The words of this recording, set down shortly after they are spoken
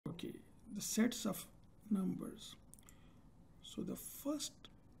the sets of numbers. So the first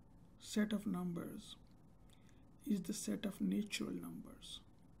set of numbers is the set of natural numbers.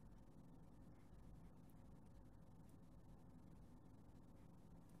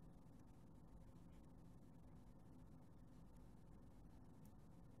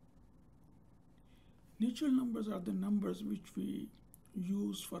 Natural numbers are the numbers which we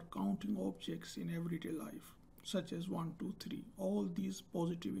use for counting objects in everyday life, such as 1, 2, 3, all these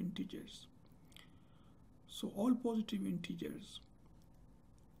positive integers. So all positive integers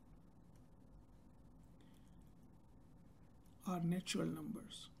are natural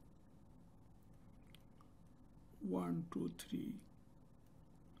numbers. 1, 2, 3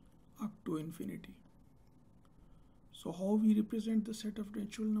 up to infinity. So how we represent the set of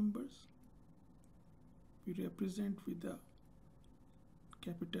natural numbers? We represent with the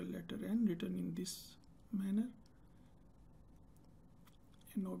capital letter N written in this manner.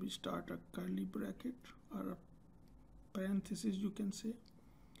 And now we start a curly bracket or a parenthesis, you can say.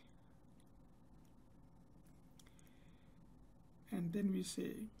 And then we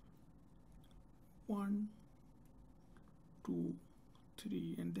say 1, 2,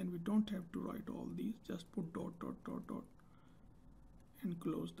 3, and then we don't have to write all these, just put dot, dot, dot, dot, and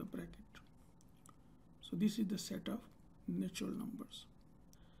close the bracket. So this is the set of natural numbers.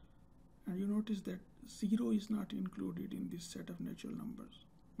 And you notice that 0 is not included in this set of natural numbers.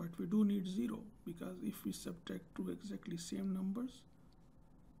 But we do need 0, because if we subtract two exactly same numbers,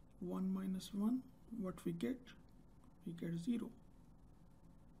 1 minus 1, what we get? We get 0.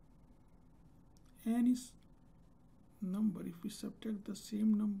 Any number, if we subtract the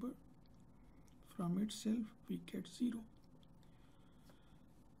same number from itself, we get 0.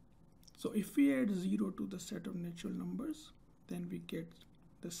 So if we add 0 to the set of natural numbers, then we get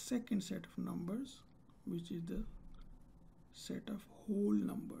the second set of numbers, which is the set of whole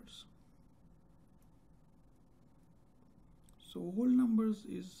numbers. So whole numbers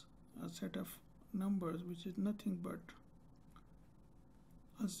is a set of numbers which is nothing but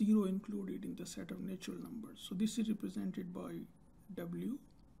a 0 included in the set of natural numbers. So this is represented by W,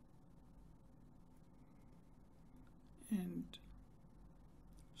 and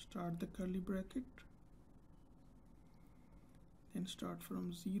start the curly bracket, then start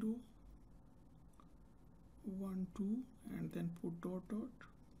from 0, 1, 2, and then put dot, dot,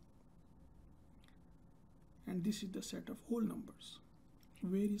 and this is the set of whole numbers.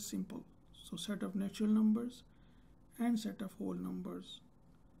 Very simple. So set of natural numbers and set of whole numbers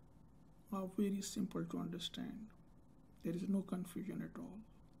are very simple to understand. There is no confusion at all.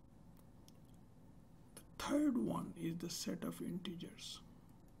 The third one is the set of integers.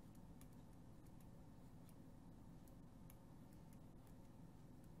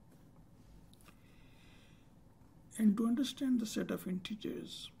 And to understand the set of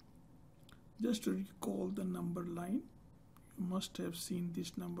integers, just to recall the number line, you must have seen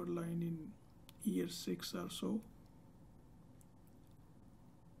this number line in year 6 or so.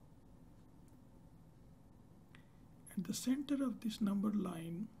 And the center of this number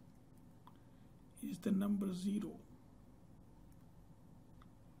line is the number 0.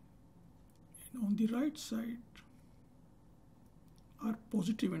 And on the right side are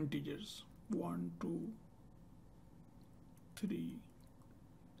positive integers, 1, 2, 3,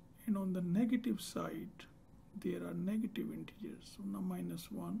 and on the negative side there are negative integers. So now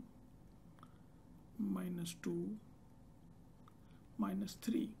 -1, -2,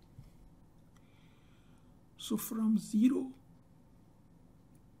 -3. So from 0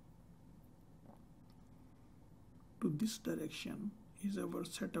 to this direction is our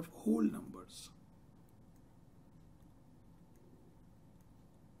set of whole numbers.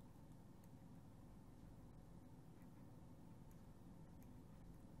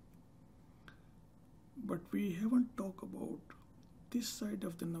 But we haven't talked about this side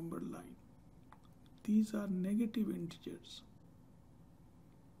of the number line. These are negative integers.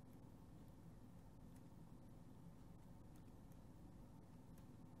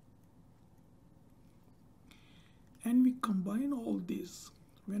 And we combine all these.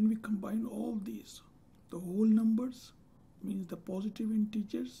 When we combine all these, the whole numbers means the positive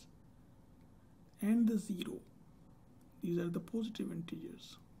integers and the 0. These are the positive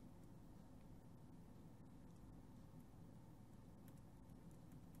integers.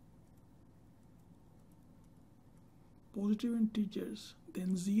 Positive integers,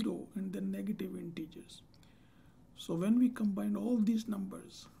 then 0, and then negative integers. So when we combine all these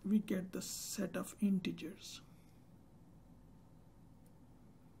numbers, we get the set of integers.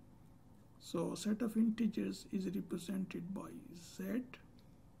 So set of integers is represented by Z,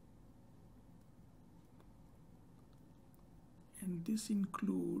 and this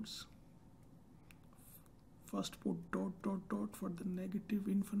includes First put dot dot dot for the negative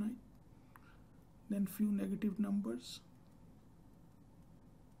infinite, then few negative numbers,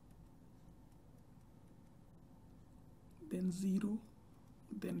 then 0,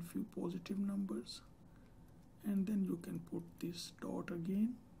 then few positive numbers, and then you can put this dot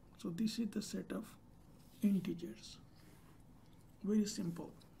again. So this is the set of integers. Very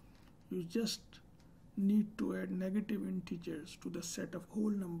simple. You just need to add negative integers to the set of whole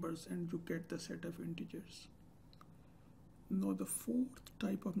numbers and you get the set of integers. Now the fourth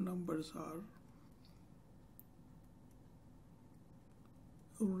type of numbers are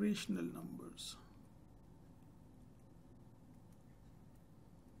rational numbers.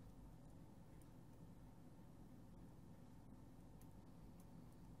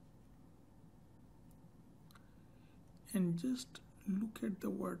 And just look at the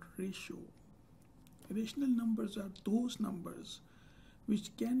word ratio. Rational numbers are those numbers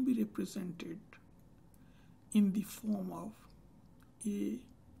which can be represented in the form of A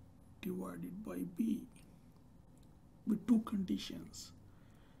divided by B with two conditions.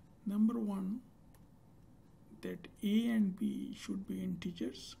 Number one, that A and B should be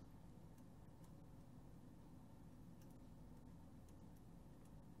integers.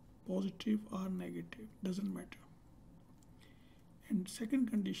 Positive or negative, doesn't matter. And second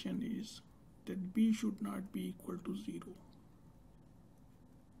condition is that B should not be equal to 0.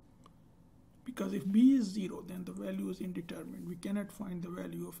 Because if B is 0, then the value is indeterminate. We cannot find the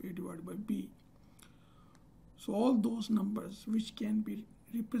value of A divided by B. So all those numbers which can be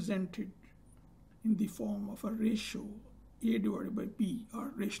represented in the form of a ratio A divided by B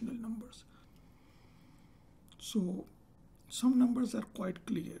are rational numbers. So some numbers are quite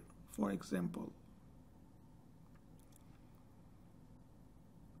clear. For example,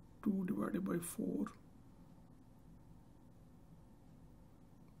 2 divided by 4,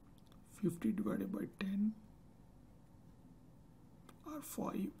 50 divided by 10, or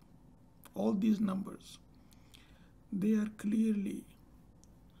 5. All these numbers, they are clearly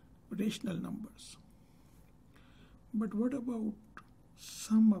rational numbers. But what about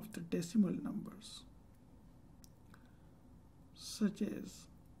some of the decimal numbers, such as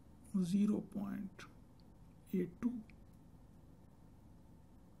 0.82,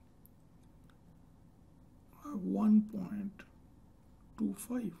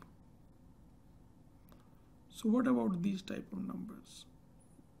 1.25. So what about these type of numbers?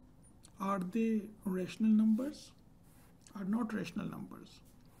 Are they rational numbers or not rational numbers?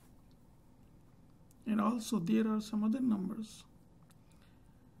 And also there are some other numbers.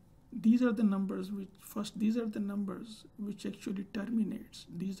 These are the numbers these are the numbers which actually terminates.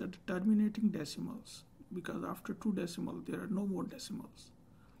 These are the terminating decimals, because after 2 decimals there are no more decimals.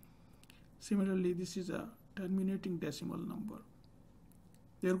 Similarly, this is a terminating decimal number.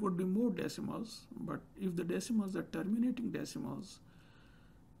 There could be more decimals, but if the decimals are terminating decimals,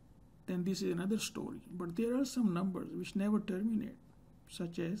 then this is another story. But there are some numbers which never terminate,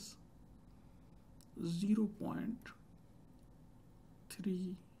 such as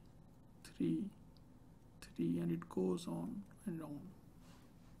 0.333, and it goes on and on.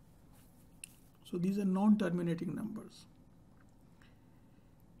 So these are non-terminating numbers.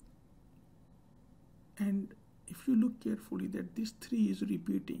 And if you look carefully that this 3 is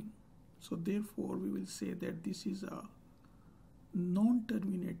repeating, so therefore we will say that this is a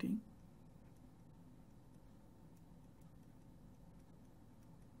non-terminating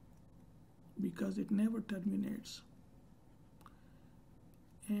because it never terminates,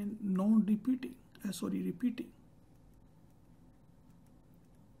 and repeating.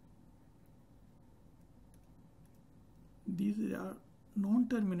 These are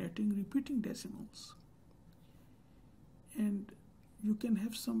non-terminating repeating decimals. And you can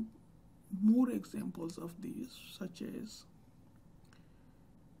have some more examples of these, such as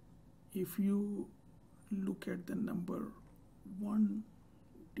if you look at the number 1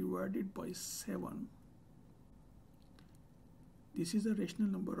 divided by 7, this is a rational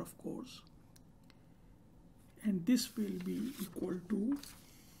number, of course, and this will be equal to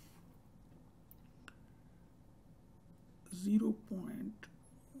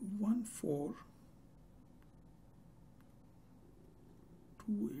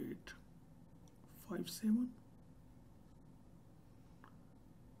 0.142857,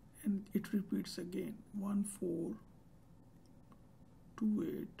 and it repeats again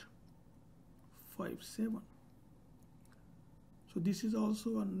 142857. So this is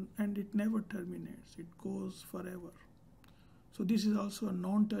also and it never terminates, it goes forever. So this is also a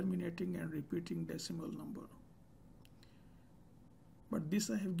non-terminating and repeating decimal number. But this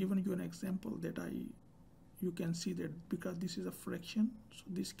I have given you an example that you can see that because this is a fraction, so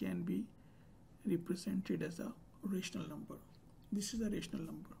this can be represented as a rational number. This is a rational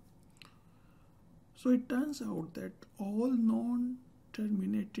number. So it turns out that all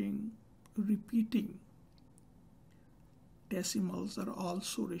non-terminating repeating decimals are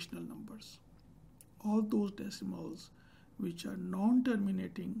also rational numbers. All those decimals which are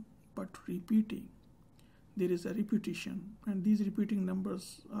non-terminating but repeating, there is a repetition, and these repeating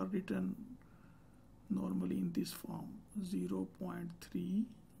numbers are written normally in this form: 0.3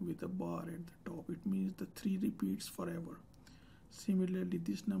 with a bar at the top. It means the 3 repeats forever. Similarly,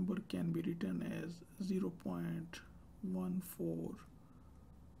 this number can be written as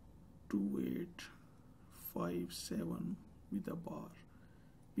 0.142857 with a bar,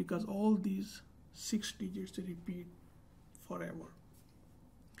 because all these 6 digits repeat forever.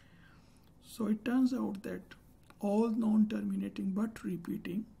 So it turns out that all non-terminating but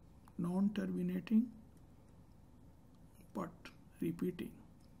repeating, non-terminating but repeating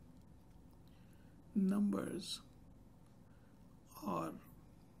numbers are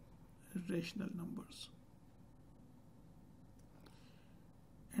rational numbers.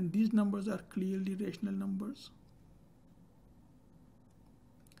 And these numbers are clearly rational numbers.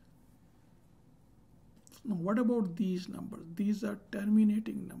 Now, what about these numbers? These are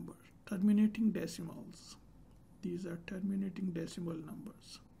terminating numbers, terminating decimals. These are terminating decimal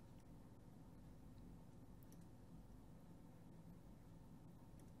numbers.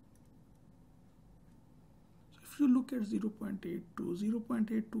 If you look at 0.82,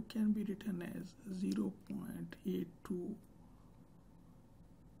 0.82 can be written as 0.82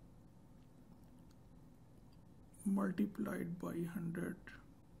 multiplied by 100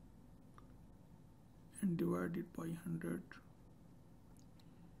 and divided by 100,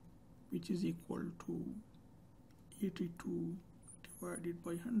 which is equal to 82 divided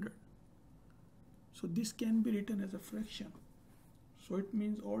by 100. So this can be written as a fraction. So it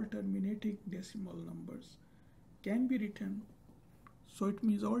means all terminating decimal numbers can be written. So it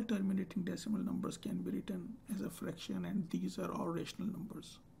means all terminating decimal numbers can be written as a fraction, and these are all rational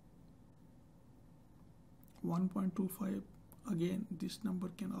numbers. 1.25, again, this number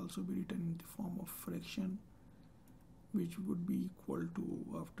can also be written in the form of fraction, which would be equal to,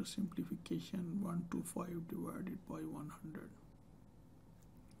 after simplification, 125 divided by 100.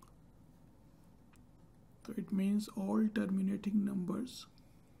 So it means all terminating numbers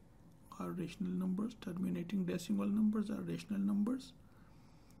are rational numbers, terminating decimal numbers are rational numbers,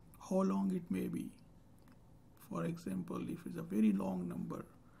 how long it may be. For example, if it's a very long number,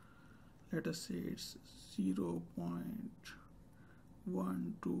 let us say it's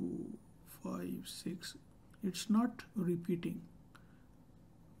 0.1256, it's not repeating,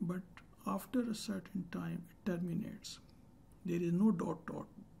 but after a certain time it terminates. There is no dot dot,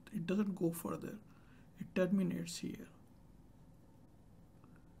 it doesn't go further, it terminates here.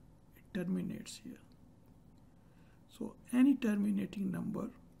 It terminates here. So any terminating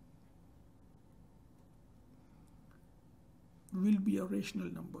number will be a rational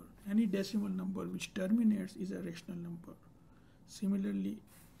number. Any decimal number which terminates is a rational number. Similarly,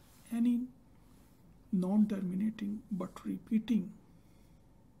 any non-terminating but repeating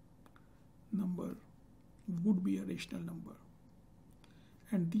number would be a rational number.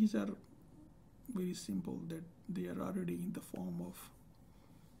 And these are very simple, that they are already in the form of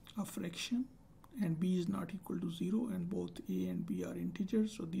a fraction, and b is not equal to 0, and both a and b are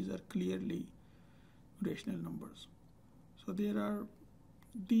integers, so these are clearly rational numbers. So there are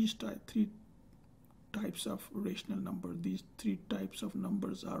these three types of rational numbers. These 3 types of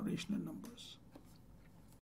numbers are rational numbers.